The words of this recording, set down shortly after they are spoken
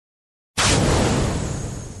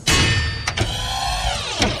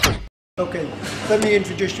Okay, let me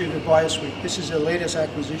introduce you to Bio-Sweep. This is the latest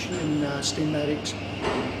acquisition in Steamatic's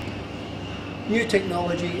new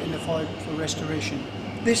technology in the fight for restoration.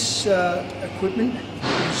 This equipment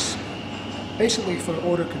is basically for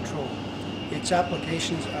odor control. Its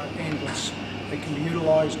applications are endless. They can be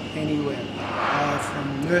utilized anywhere,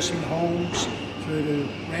 from nursing homes through to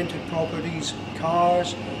rented properties,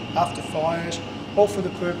 cars, after fires, all for the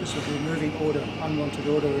purpose of removing odor, unwanted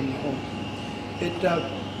odor in the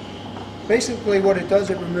home. Basically what it does,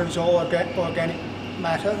 it removes all organic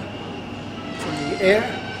matter from the air,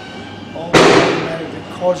 all the matter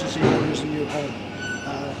that causes the odors in your home.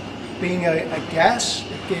 Being a gas,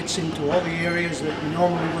 it gets into all the areas that you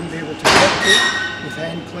normally wouldn't be able to get to with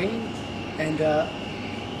hand cleaning, and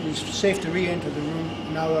it is safe to re-enter the room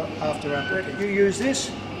an hour after operating. If you use this,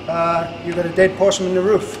 you've got a dead possum in the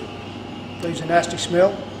roof. Leaves a nasty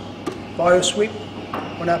smell. Bio-Sweep,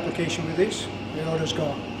 one application with this, the odor's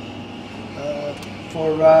gone.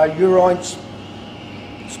 For urine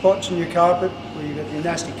spots in your carpet, where you've got your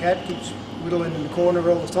nasty cat keeps whittling in the corner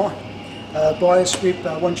all the time. Bio-Sweep,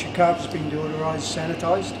 once your carpet's been deodorized,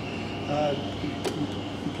 sanitized,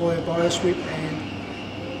 employ a Bio-Sweep,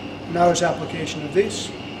 and an hour's application of this,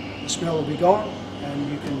 the smell will be gone, and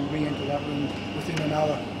you can re-enter that room within an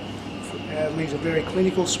hour. It leaves a very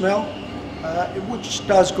clinical smell, which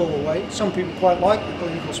does go away. Some people quite like the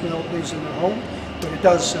clinical smell it leaves in their home, but it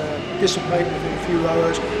does dissipate within a few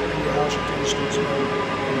hours, and your house will still smell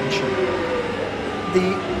condition.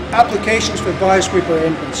 The applications for Bio-Sweep are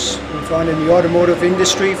endless. We find in the automotive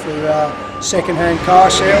industry for second-hand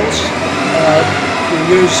car sales. We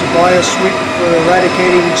use the Bio-Sweep for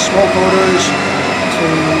eradicating smoke odors, to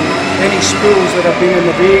any spills that have been in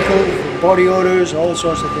the vehicle, body odors, all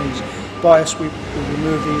sorts of things. Bio-Sweep will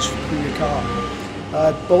remove these from your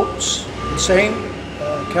car. Boats, the same.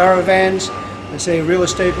 Caravans, let's say real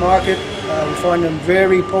estate market, we find them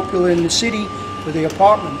very popular in the city for the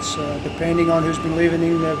apartments. Depending on who's been living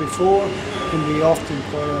in there before, can be often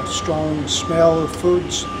quite a strong smell of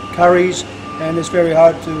foods, curries, and it's very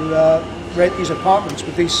hard to rent these apartments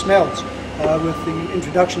with these smells. With the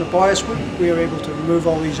introduction of Bio-Sweep, we are able to remove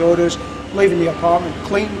all these odors, leaving the apartment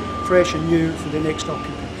clean, fresh and new for the next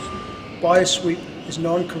occupants. Bio-Sweep is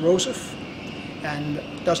non-corrosive and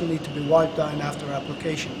doesn't need to be wiped down after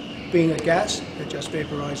application. Being a gas, it just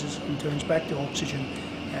vaporizes and turns back to oxygen,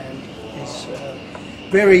 and is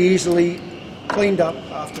very easily cleaned up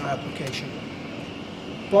after application.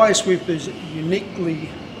 Bio-Sweep is uniquely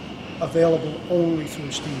available only through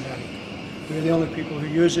Steamatic. We're the only people who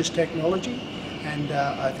use this technology, and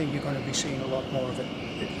I think you're going to be seeing a lot more of it.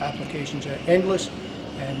 The applications are endless,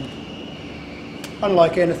 and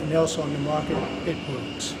unlike anything else on the market, it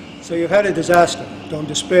works. So you've had a disaster. Don't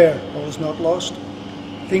despair. All is not lost.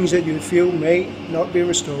 Things that you feel may not be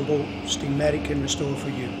restorable, Steamatic can restore for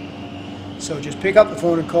you. So just pick up the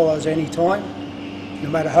phone and call us any time, no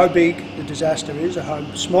matter how big the disaster is or how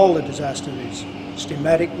small the disaster is.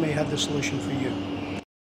 Steamatic may have the solution for you.